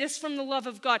separate us from the love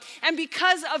of God. And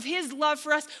because of his love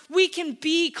for us, we can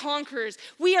be conquerors.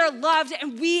 We are loved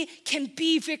and we can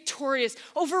be victorious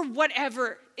over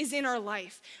whatever is in our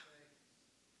life.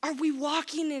 Are we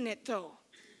walking in it though?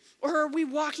 Or are we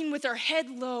walking with our head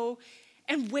low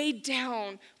and weighed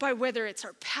down by whether it's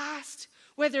our past,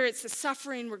 whether it's the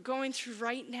suffering we're going through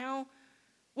right now,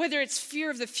 whether it's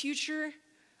fear of the future?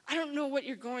 I don't know what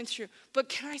you're going through, but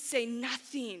can I say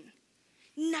nothing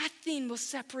will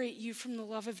separate you from the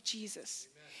love of Jesus.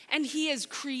 And he has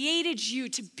created you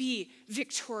to be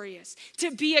victorious,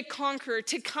 to be a conqueror,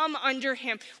 to come under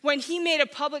him. When he made a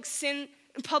public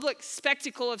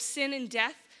spectacle of sin and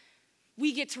death,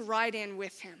 we get to ride in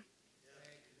with him.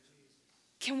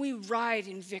 Can we ride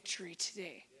in victory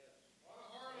today?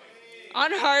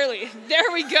 On Harley.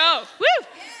 There we go. Woo!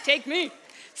 Take me.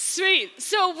 Sweet.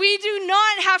 So we do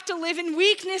not have to live in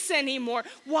weakness anymore.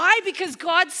 Why? Because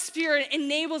God's Spirit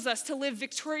enables us to live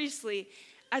victoriously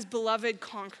as beloved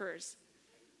conquerors.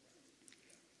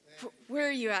 Where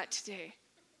are you at today?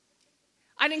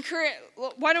 I'd encourage,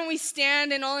 why don't we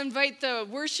stand and I'll invite the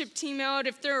worship team out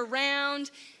if they're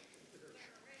around.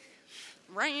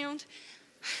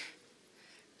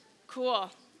 Cool.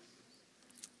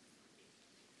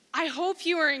 I hope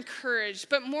you are encouraged,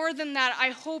 but more than that, I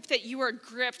hope that you are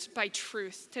gripped by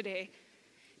truth today.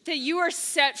 That you are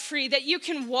set free, that you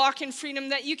can walk in freedom,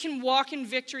 that you can walk in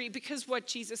victory because what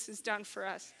Jesus has done for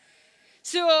us.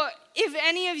 So if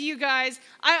any of you guys,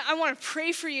 I want to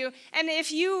pray for you. And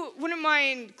if you wouldn't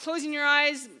mind closing your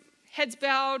eyes, heads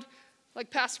bowed, like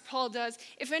Pastor Paul does.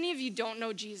 If any of you don't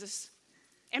know Jesus,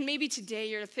 and maybe today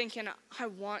you're thinking, I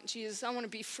want Jesus. I want to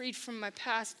be freed from my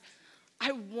past.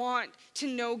 I want to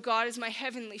know God as my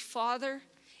heavenly Father.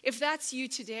 If that's you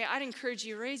today, I'd encourage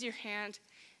you, raise your hand,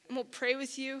 and we'll pray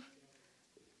with you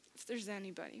if there's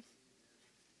anybody.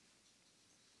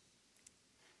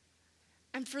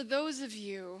 And for those of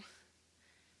you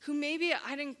who maybe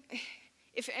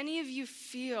if any of you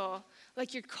feel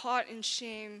like you're caught in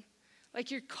shame,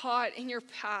 like you're caught in your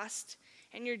past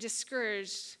and you're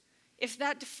discouraged, if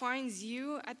that defines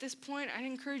you at this point, I'd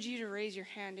encourage you to raise your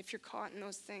hand if you're caught in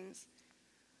those things.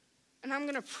 And I'm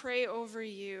going to pray over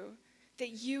you that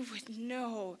you would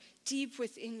know deep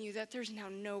within you that there's now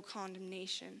no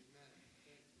condemnation.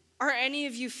 Are any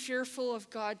of you fearful of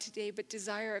God today but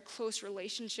desire a close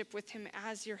relationship with him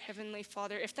as your heavenly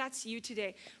Father? If that's you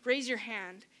today, raise your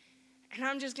hand. And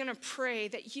I'm just going to pray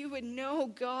that you would know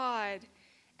God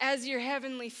as your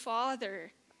heavenly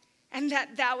Father and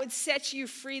that would set you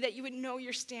free, that you would know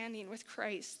you're standing with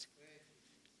Christ.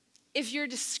 If you're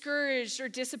discouraged or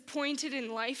disappointed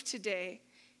in life today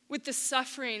with the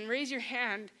suffering, raise your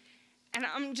hand. And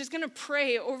I'm just going to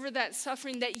pray over that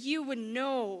suffering that you would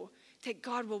know that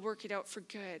God will work it out for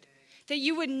good. That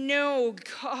you would know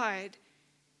God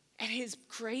and his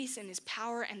grace and his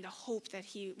power and the hope that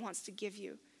he wants to give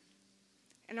you.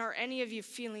 And are any of you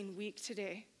feeling weak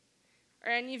today?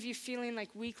 Are any of you feeling like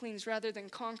weaklings rather than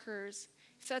conquerors?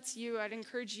 If that's you, I'd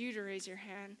encourage you to raise your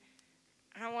hand.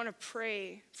 And I want to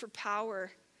pray for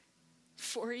power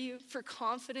for you, for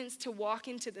confidence to walk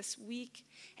into this week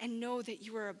and know that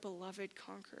you are a beloved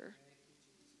conqueror.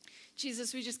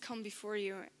 Jesus, we just come before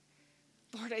you.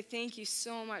 Lord, I thank you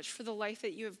so much for the life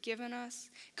that you have given us.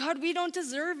 God, we don't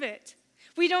deserve it.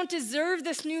 We don't deserve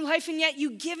this new life, and yet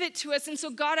you give it to us. And so,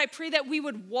 God, I pray that we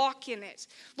would walk in it.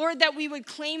 Lord, that we would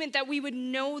claim it, that we would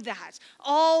know that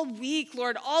all week,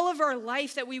 Lord, all of our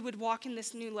life, that we would walk in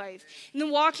this new life and then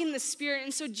walk in the Spirit.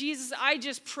 And so, Jesus, I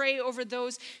just pray over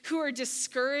those who are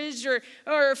discouraged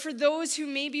or for those who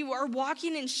maybe are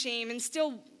walking in shame and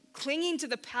still clinging to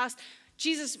the past.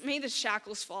 Jesus, may the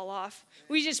shackles fall off.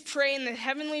 We just pray in the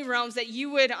heavenly realms that you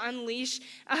would unleash,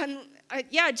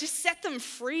 just set them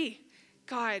free,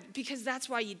 God, because that's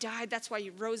why you died, that's why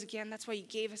you rose again, that's why you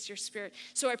gave us your Spirit.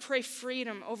 So I pray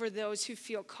freedom over those who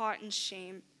feel caught in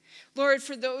shame. Lord,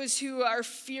 for those who are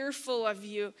fearful of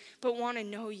you but want to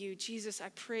know you, Jesus, I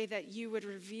pray that you would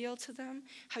reveal to them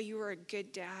how you are a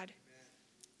good dad.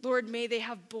 Lord, may they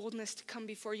have boldness to come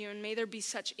before you, and may there be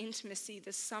such intimacy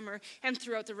this summer and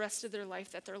throughout the rest of their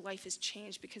life that their life is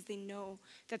changed because they know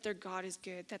that their God is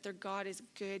good, that their God is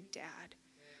a good dad.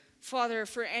 Father,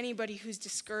 for anybody who's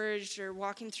discouraged or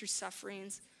walking through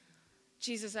sufferings,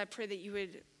 Jesus, I pray that you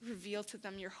would reveal to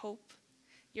them your hope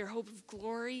of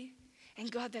glory,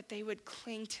 and God, that they would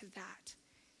cling to that.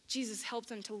 Jesus, help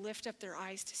them to lift up their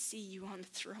eyes to see you on the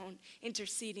throne,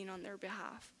 interceding on their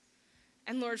behalf.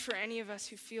 And Lord, for any of us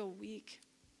who feel weak,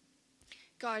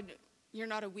 God, you're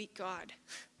not a weak God.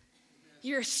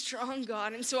 You're a strong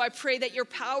God. And so I pray that your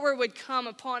power would come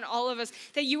upon all of us,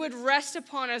 that you would rest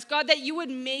upon us, God, that you would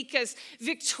make us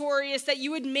victorious, that you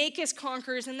would make us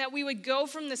conquerors, and that we would go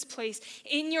from this place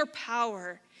in your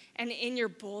power and in your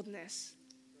boldness.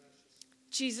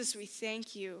 Jesus, we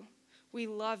thank you. We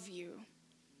love you.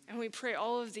 And we pray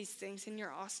all of these things in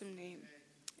your awesome name.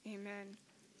 Amen.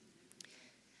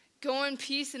 Go in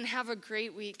peace and have a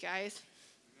great week, guys.